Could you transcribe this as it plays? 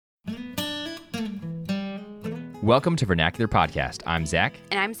Welcome to Vernacular Podcast. I'm Zach.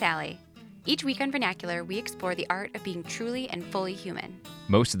 And I'm Sally. Each week on Vernacular, we explore the art of being truly and fully human.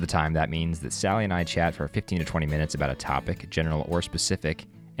 Most of the time, that means that Sally and I chat for 15 to 20 minutes about a topic, general or specific,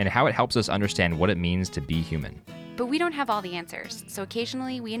 and how it helps us understand what it means to be human. But we don't have all the answers, so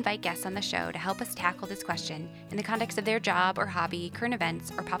occasionally we invite guests on the show to help us tackle this question in the context of their job or hobby, current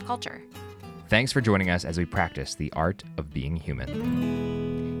events, or pop culture. Thanks for joining us as we practice the art of being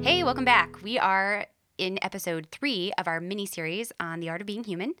human. Hey, welcome back. We are in episode 3 of our mini-series on the art of being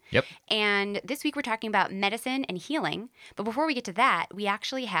human. Yep. And this week we're talking about medicine and healing. But before we get to that, we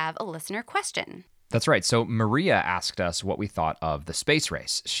actually have a listener question. That's right. So Maria asked us what we thought of the space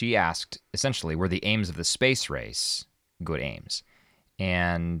race. She asked, essentially, were the aims of the space race good aims?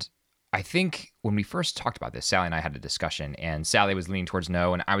 And I think when we first talked about this, Sally and I had a discussion, and Sally was leaning towards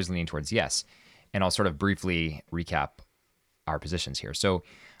no, and I was leaning towards yes. And I'll sort of briefly recap our positions here. So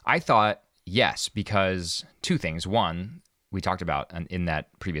I thought yes, because two things. One, we talked about in that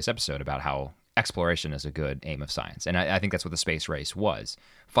previous episode about how exploration is a good aim of science. And I think that's what the space race was,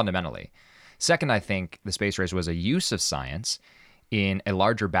 fundamentally. Second, I think the space race was a use of science in a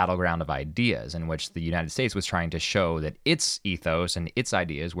larger battleground of ideas in which the United States was trying to show that its ethos and its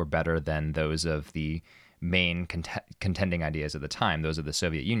ideas were better than those of the main contending ideas at the time, those of the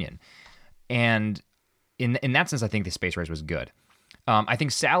Soviet Union. And in that sense, I think the space race was good. I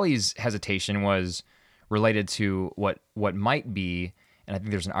think Sally's hesitation was related to what might be, and I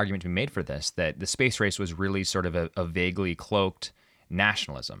think there's an argument to be made for this, that the space race was really sort of a vaguely cloaked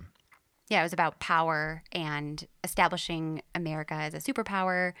nationalism. Yeah, it was about power and establishing America as a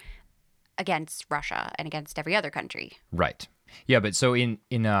superpower against Russia and against every other country. Right. Yeah, but so in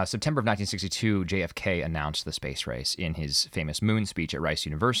September of 1962, JFK announced the space race in his famous moon speech at Rice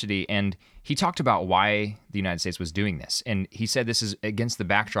University, and he talked about why the United States was doing this. And he said this is against the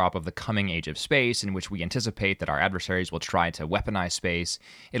backdrop of the coming age of space, in which we anticipate that our adversaries will try to weaponize space.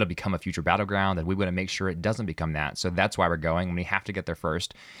 It'll become a future battleground, and we want to make sure it doesn't become that. So that's why we're going, and we have to get there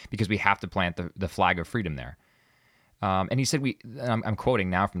first, because we have to plant the flag of freedom there. And he said, I'm quoting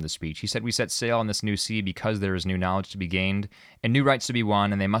now from the speech, he said, "We set sail on this new sea because there is new knowledge to be gained and new rights to be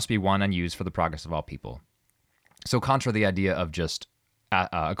won, and they must be won and used for the progress of all people." So contra the idea of just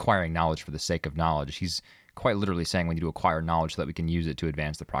acquiring knowledge for the sake of knowledge, he's quite literally saying we need to acquire knowledge so that we can use it to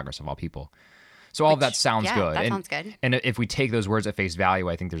advance the progress of all people. So all of that sounds good. That sounds good. And if we take those words at face value,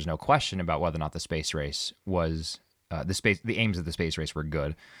 I think there's no question about whether or not the space race was the aims of the space race were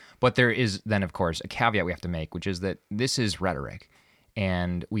good. But there is then, of course, a caveat we have to make, which is that this is rhetoric,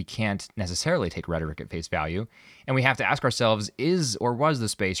 and we can't necessarily take rhetoric at face value. And we have to ask ourselves, is or was the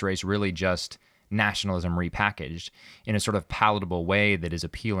space race really just nationalism repackaged in a sort of palatable way that is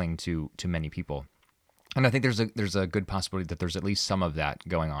appealing to many people? And I think there's a good possibility that there's at least some of that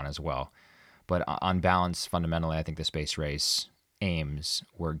going on as well. But on balance, fundamentally, I think the space race aims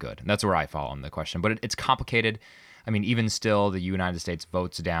were good. And that's where I fall on the question. But it's complicated. I mean, even still, the United States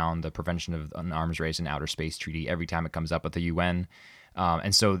votes down the Prevention of an Arms Race and Outer Space Treaty every time it comes up at the UN.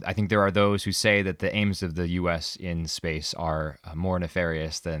 And so I think there are those who say that the aims of the U.S. in space are more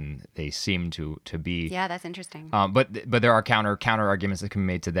nefarious than they seem to be. Yeah, that's interesting. But there are counter arguments that can be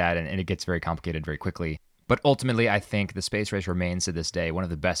made to that, and it gets very complicated very quickly. But ultimately, I think the space race remains to this day one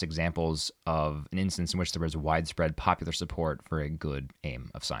of the best examples of an instance in which there was widespread popular support for a good aim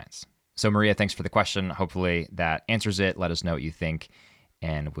of science. So Maria, thanks for the question. Hopefully that answers it. Let us know what you think,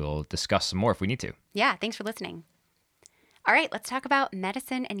 and we'll discuss some more if we need to. Yeah, thanks for listening. All right, let's talk about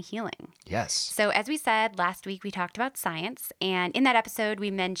medicine and healing. Yes. So as we said, last week we talked about science, and in that episode we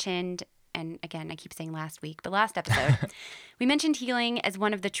mentioned, and again, I keep saying last week, but last episode, we mentioned healing as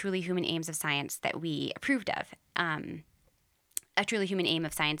one of the truly human aims of science that we approved of. A truly human aim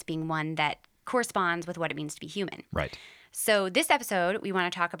of science being one that corresponds with what it means to be human. Right. So this episode, we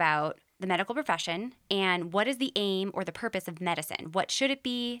want to talk about the medical profession and what is the aim or the purpose of medicine. What should it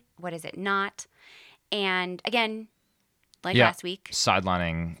be? What is it not? And again, last week. Just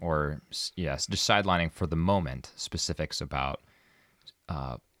sidelining for the moment specifics about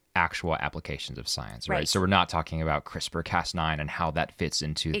actual applications of science, right? So we're not talking about CRISPR-Cas9 and how that fits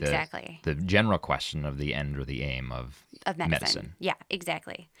into the general question of the end or the aim of medicine. Yeah,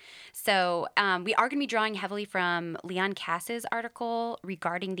 exactly. So we are going to be drawing heavily from Leon Kass's article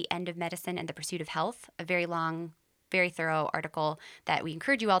regarding the end of medicine and the pursuit of health, a very long, very thorough article that we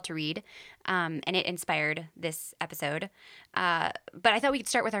encourage you all to read, and it inspired this episode. But I thought we could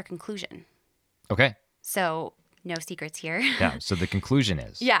start with our conclusion. Okay. So no secrets here. Yeah, so the conclusion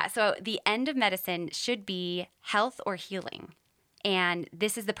is? Yeah, so the end of medicine should be health or healing. And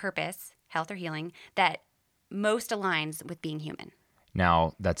this is the purpose, health or healing, that most aligns with being human.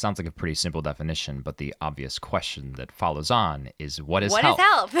 Now, that sounds like a pretty simple definition, but the obvious question that follows on is what is What health? is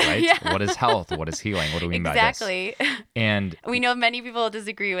health? Right? Yeah. What is health? What is healing? What do we mean by this? Exactly. And We know many people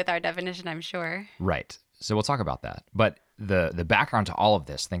disagree with our definition, I'm sure. right. So we'll talk about that. But the background to all of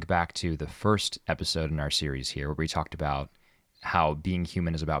this, think back to the first episode in our series here where we talked about how being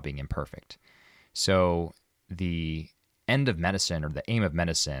human is about being imperfect. So the end of medicine, or the aim of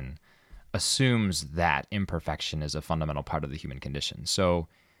medicine, assumes that imperfection is a fundamental part of the human condition. So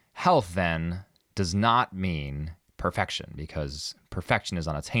health then does not mean perfection, because perfection is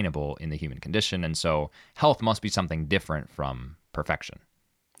unattainable in the human condition. And so health must be something different from perfection.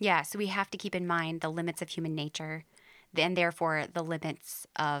 Yeah, so we have to keep in mind the limits of human nature and therefore the limits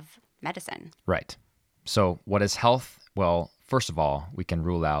of medicine. Right. So what is health? Well, first of all, we can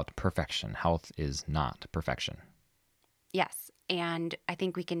rule out perfection. Health is not perfection. Yes, and I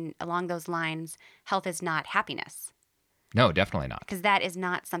think we can, along those lines, health is not happiness, No, definitely not. because that is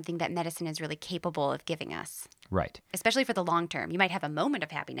not something that medicine is really capable of giving us, Right. especially for the long term. You might have a moment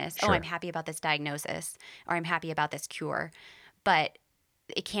of happiness. Sure. Oh, I'm happy about this diagnosis, or I'm happy about this cure, but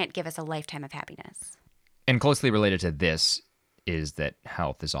it can't give us a lifetime of happiness. And closely related to this is that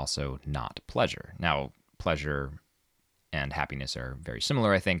health is also not pleasure. Now, pleasure and happiness are very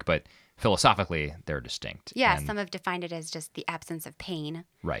similar, I think, but philosophically, they're distinct. Yeah, And- some have defined it as just the absence of pain,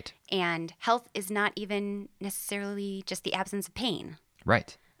 right. and health is not even necessarily just the absence of pain.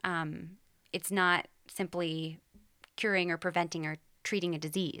 Right. It's not simply curing or preventing or treating a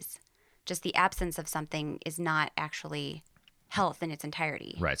disease. Just the absence of something is not actually health in its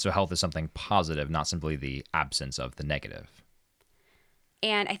entirety. Right. So health is something positive, not simply the absence of the negative.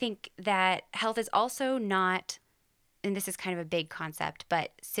 And I think that health is also not, and this is kind of a big concept,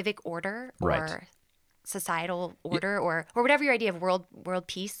 but civic order or Right. societal order or whatever your idea of world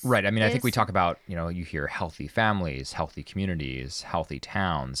peace. Right. I mean, I think is. we talk about, you hear healthy families, healthy communities, healthy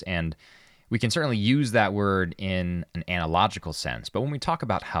towns, and we can certainly use that word in an analogical sense. But when we talk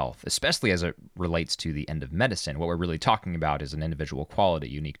about health, especially as it relates to the end of medicine, what we're really talking about is an individual quality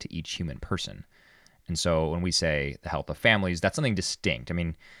unique to each human person. And so when we say the health of families, that's something distinct. I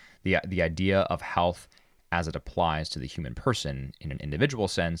mean, the idea of health as it applies to the human person in an individual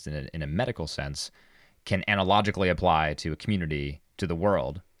sense, in a medical sense, can analogically apply to a community, to the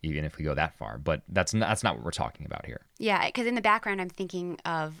world, even if we go that far. But that's not what we're talking about here. Yeah, because in the background, I'm thinking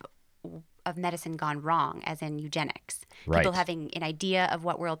of medicine gone wrong, as in eugenics. Right. People having an idea of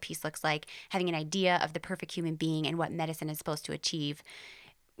what world peace looks like, having an idea of the perfect human being and what medicine is supposed to achieve.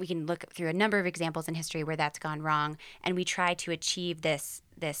 We can look through a number of examples in history where that's gone wrong, and we try to achieve this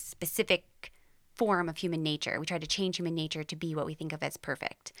specific form of human nature. We try to change human nature to be what we think of as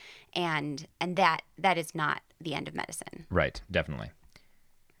perfect, and that is not the end of medicine. Right, definitely.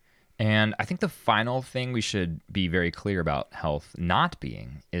 And I think the final thing we should be very clear about health not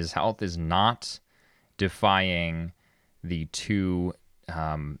being is health is not defying the two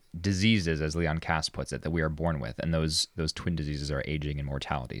diseases, as Leon Kass puts it, that we are born with. And those twin diseases are aging and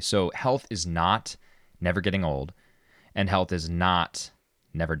mortality. So health is not never getting old, and health is not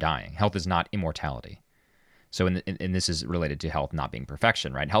never dying. Health is not immortality. So and this is related to health not being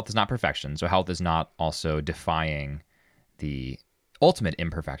perfection, right? Health is not perfection. So health is not also defying the ultimate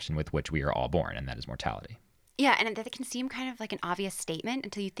imperfection with which we are all born, and that is mortality. Yeah, and that can seem kind of like an obvious statement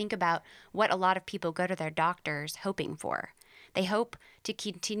until you think about what a lot of people go to their doctors hoping for. They hope to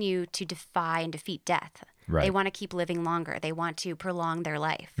continue to defy and defeat death. Right. They want to keep living longer. They want to prolong their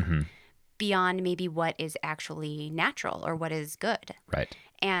life beyond maybe what is actually natural or what is good. Right.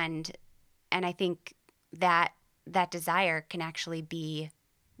 And I think that desire can actually be,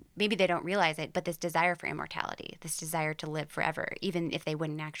 maybe they don't realize it, but this desire for immortality, this desire to live forever, even if they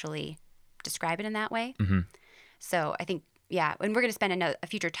wouldn't actually describe it in that way. So I think, yeah, and we're going to spend a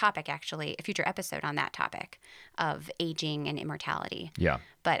future topic, actually, a future episode on that topic of aging and immortality. Yeah.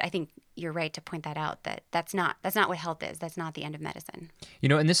 But I think you're right to point that out, that that's not what health is. That's not the end of medicine.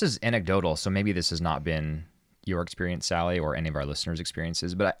 And this is anecdotal, so maybe this has not been your experience, Sally, or any of our listeners'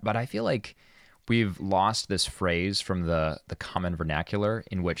 experiences, but I feel like we've lost this phrase from the common vernacular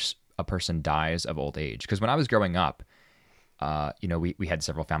in which a person dies of old age. Because when I was growing up, we had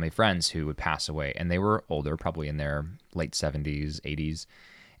several family friends who would pass away, and they were older, probably in their late 70s, 80s.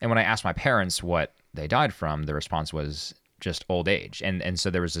 And when I asked my parents what they died from, the response was just old age. And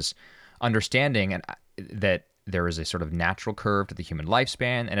so there was this understanding that there is a sort of natural curve to the human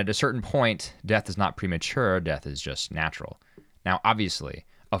lifespan, and at a certain point, death is not premature, death is just natural. Now, obviously,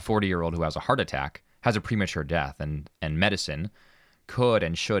 a 40-year-old who has a heart attack has a premature death, and medicine could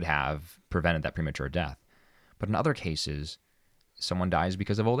and should have prevented that premature death. But in other cases, someone dies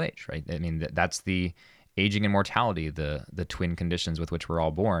because of old age, right? I mean, that's the aging and mortality, the twin conditions with which we're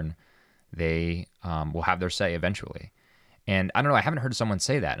all born, they will have their say eventually. And I don't know, I haven't heard someone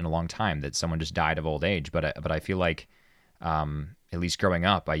say that in a long time, that someone just died of old age. But I feel like, at least growing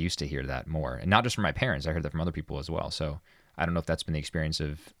up, I used to hear that more, and not just from my parents. I heard that from other people as well. So I don't know if that's been the experience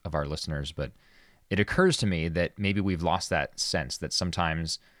of our listeners, but it occurs to me that maybe we've lost that sense that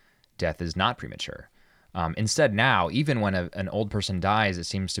sometimes death is not premature. Instead, now, even when an old person dies, it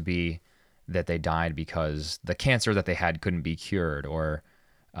seems to be that they died because the cancer that they had couldn't be cured, or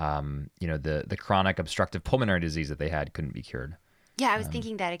the chronic obstructive pulmonary disease that they had couldn't be cured. Yeah, I was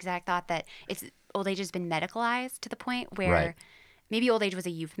thinking that exact thought, that it's old age has been medicalized to the point where Right. maybe old age was a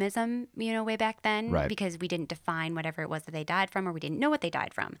euphemism, way back then, Right. because we didn't define whatever it was that they died from, or we didn't know what they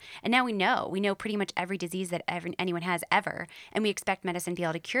died from. And now we know. We know pretty much every disease that anyone has ever, and we expect medicine to be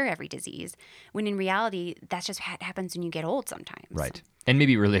able to cure every disease, when in reality, that's just what happens when you get old sometimes. Right. And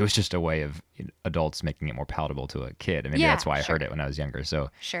maybe really it was just a way of adults making it more palatable to a kid. And maybe Yeah, that's why I sure. heard it when I was younger. So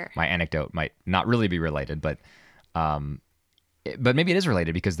Sure. my anecdote might not really be related, but maybe it is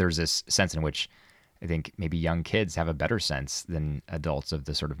related, because there's this sense in which I think maybe young kids have a better sense than adults of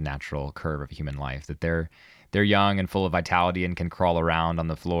the sort of natural curve of human life, that they're young and full of vitality and can crawl around on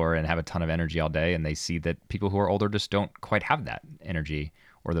the floor and have a ton of energy all day. And they see that people who are older just don't quite have that energy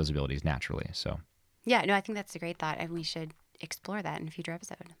or those abilities naturally. So Yeah, no, I think that's a great thought, and we should explore that in a future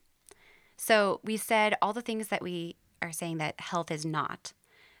episode. So we said all the things that we are saying that health is not.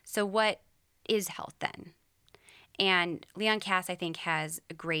 So what is health then? And Leon Kass, I think, has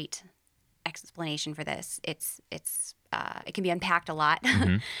a great explanation for this. It can be unpacked a lot,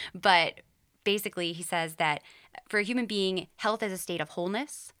 but basically he says that for a human being, health is a state of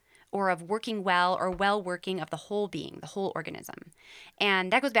wholeness, or of working well, or well working of the whole being, the whole organism.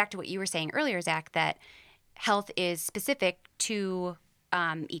 And that goes back to what you were saying earlier, Zach, that health is specific to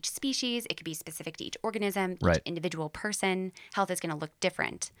each species. It could be specific to each organism, each Right. individual person. Health is going to look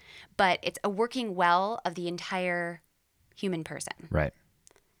different, but it's a working well of the entire human person. right.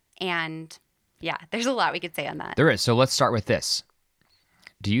 And yeah, there's a lot we could say on that. There is. So let's start with this.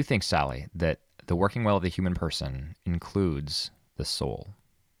 Do you think, Sally, that the working well of the human person includes the soul?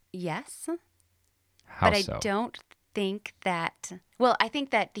 Yes, How but I so? don't think that. Well, I think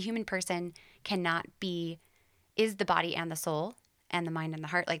that the human person is the body and the soul and the mind and the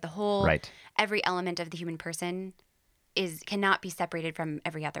heart, like the whole, Right. every element of the human person cannot be separated from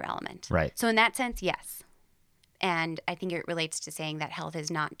every other element. Right. So in that sense, yes. And I think it relates to saying that health is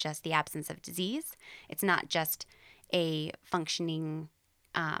not just the absence of disease. It's not just a functioning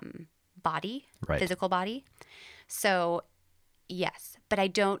body, Right. physical body. So yes, but I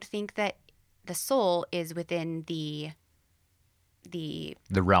don't think that the soul is within the The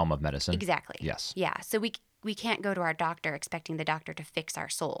realm of medicine. exactly. Yes. Yeah. So we can't go to our doctor expecting the doctor to fix our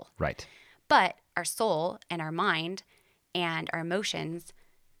soul. Right. But our soul and our mind and our emotions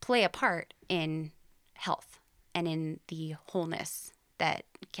play a part in health and in the wholeness that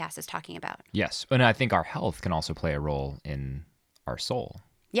Cass is talking about. Yes. And I think our health can also play a role in our soul,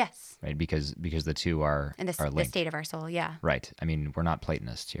 Yes. right? Because the two are And the linked. state of our soul. Yeah. Right. I mean, we're not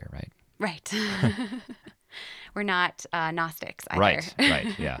Platonists here, right? Right. We're not Gnostics either. Right.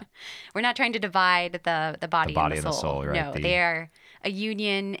 Right. Yeah. We're not trying to divide the body, body and and the the soul. soul, right, No, they are a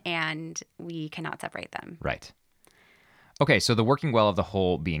union, and we cannot separate them. Right. Okay, so the working well of the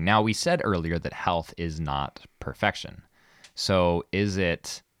whole being. Now, we said earlier that health is not perfection. So is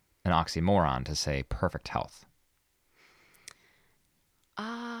it an oxymoron to say perfect health?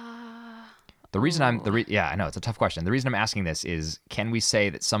 The reason I know it's a tough question. The reason I'm asking this is, can we say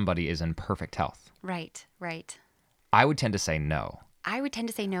that somebody is in perfect health? Right. I would tend to say no. I would tend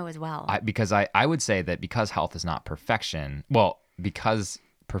to say no as well. Because I would say that because health is not perfection, because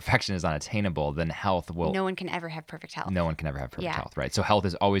perfection is unattainable, then health will... No one can ever have perfect health. No one can ever have perfect Yeah. health, right? So health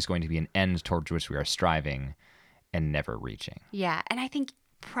is always going to be an end towards which we are striving and never reaching. Yeah, and I think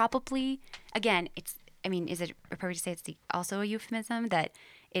probably, again, is it appropriate to say it's also a euphemism, that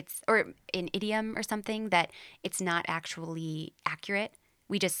or an idiom or something, that it's not actually accurate?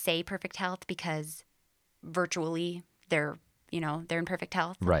 We just say perfect health because virtually they're in perfect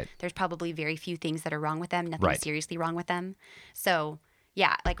health. Right. There's probably very few things that are wrong with them, nothing Right. seriously wrong with them. So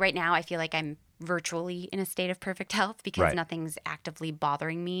yeah, like right now I feel like I'm virtually in a state of perfect health because Right. nothing's actively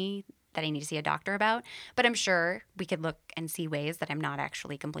bothering me that I need to see a doctor about. But I'm sure we could look and see ways that I'm not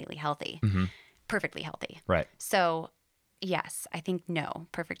actually completely healthy, perfectly healthy. Right. So yes, I think no,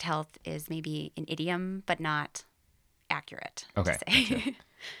 perfect health is maybe an idiom, but not accurate Okay, to say.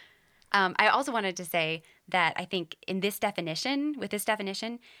 I also wanted to say that I think with this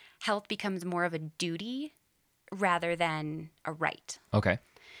definition, health becomes more of a duty rather than a right. Okay.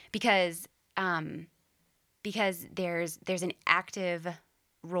 Because because there's an active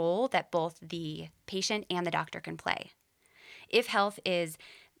role that both the patient and the doctor can play. If health is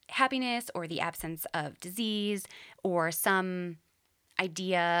happiness or the absence of disease or some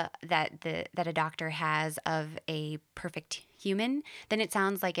idea that a doctor has of a perfect human, then it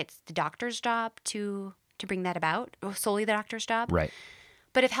sounds like it's the doctor's job to bring that about, or solely the doctor's job. Right.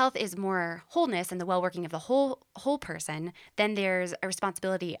 But if health is more wholeness and the well-working of the whole person, then there's a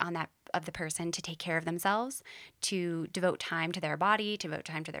responsibility on that of the person to take care of themselves, to devote time to their body, to devote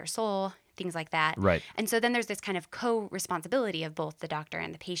time to their soul, things like that. Right. And so then there's this kind of co-responsibility of both the doctor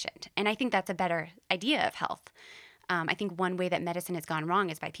and the patient. And I think that's a better idea of health. I think one way that medicine has gone wrong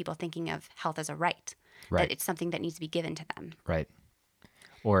is by people thinking of health as a right, Right. that it's something that needs to be given to them. Right.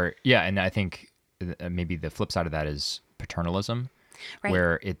 Or, yeah, and I think maybe the flip side of that is paternalism, Right.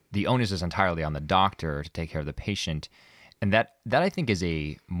 where the onus is entirely on the doctor to take care of the patient. And that I think is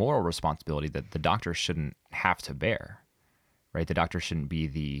a moral responsibility that the doctor shouldn't have to bear, right? The doctor shouldn't be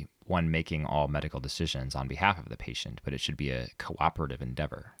the one making all medical decisions on behalf of the patient, but it should be a cooperative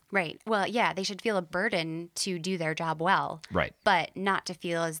endeavor. Right. Well, yeah, they should feel a burden to do their job well, Right. but not to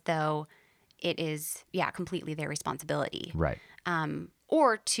feel as though it is, completely their responsibility. Right.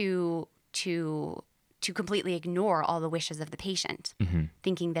 Or to completely ignore all the wishes of the patient,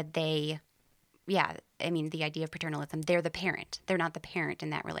 thinking that the idea of paternalism, they're the parent. They're not the parent in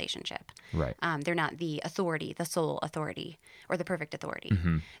that relationship. Right. They're not the authority, the sole authority, or the perfect authority.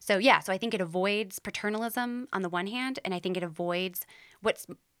 Mm-hmm. So I think it avoids paternalism on the one hand, and I think it avoids what's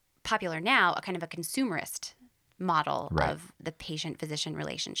popular now, a kind of a consumerist model Right. of the patient-physician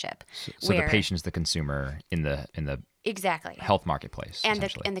relationship. So the patient is the consumer in the Exactly. health marketplace, And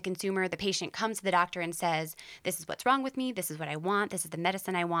essentially. the consumer, the patient, comes to the doctor and says, this is what's wrong with me. This is what I want. This is the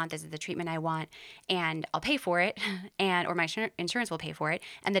medicine I want. This is the treatment I want. And I'll pay for it, or my insurance will pay for it.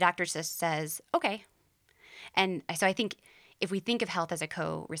 And the doctor just says, okay. And so I think if we think of health as a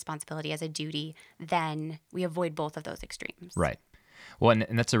co-responsibility, as a duty, then we avoid both of those extremes. Right. Well,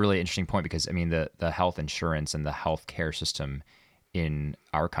 and that's a really interesting point because, I mean, the health insurance and the health care system in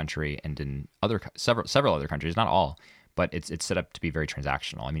our country and in several other countries, not all, but it's set up to be very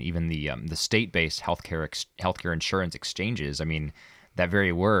transactional. I mean, even the state-based healthcare insurance exchanges, I mean, that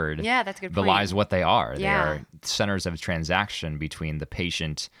very word Yeah, that's a good point. belies what they are. They Yeah. are centers of transaction between the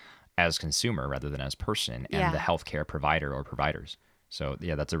patient as consumer rather than as person and Yeah. the healthcare provider or providers. So,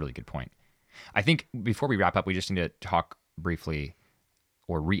 yeah, that's a really good point. I think before we wrap up, we just need to talk briefly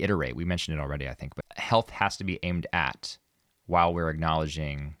or reiterate. We mentioned it already, I think, but health has to be aimed at while we're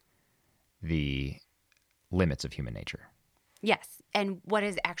acknowledging the limits of human nature. Yes. And what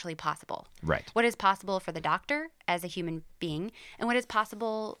is actually possible. Right. What is possible for the doctor as a human being, and what is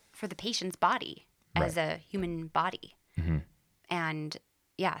possible for the patient's body as a human body. Mm-hmm. And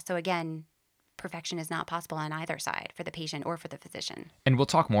so again, perfection is not possible on either side for the patient or for the physician. And we'll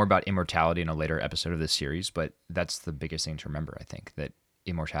talk more about immortality in a later episode of this series, but that's the biggest thing to remember, I think, that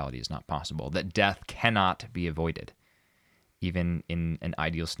immortality is not possible, that death cannot be avoided, even in an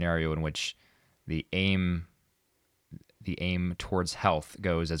ideal scenario in which the aim towards health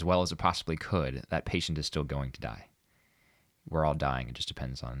goes as well as it possibly could, that patient is still going to die. We're all dying. It just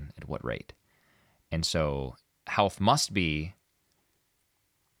depends on at what rate. And so health must be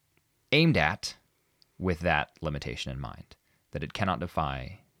aimed at with that limitation in mind, that it cannot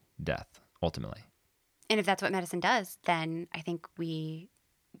defy death, ultimately. And if that's what medicine does, then I think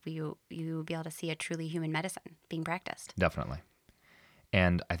you'll be able to see a truly human medicine being practiced. Definitely.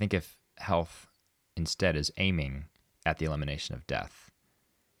 And I think if health instead is aiming at the elimination of death,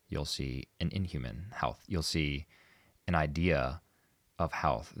 you'll see an inhuman health. You'll see an idea of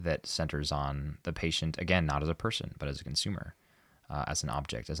health that centers on the patient, again, not as a person, but as a consumer, as an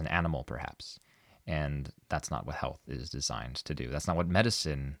object, as an animal, perhaps. And that's not what health is designed to do. That's not what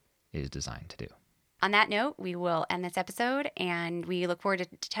medicine is designed to do. On that note, we will end this episode, and we look forward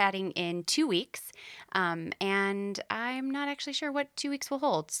to chatting in 2 weeks. And I'm not actually sure what 2 weeks will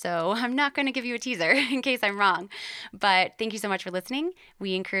hold, so I'm not going to give you a teaser in case I'm wrong. But thank you so much for listening.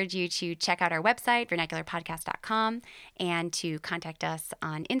 We encourage you to check out our website, vernacularpodcast.com, and to contact us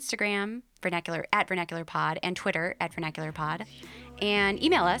on Instagram, @vernacularpod, and Twitter @vernacularpod. And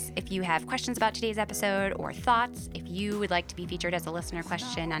email us if you have questions about today's episode or thoughts. If you would like to be featured as a listener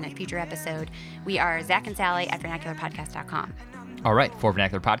question on a future episode, we are Zach and Sally @vernacularpodcast.com. All right. For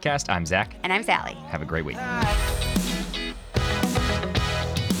Vernacular Podcast, I'm Zach. And I'm Sally. Have a great week.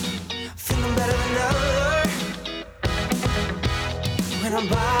 Feeling better than ever when I'm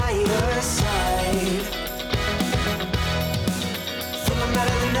by your side.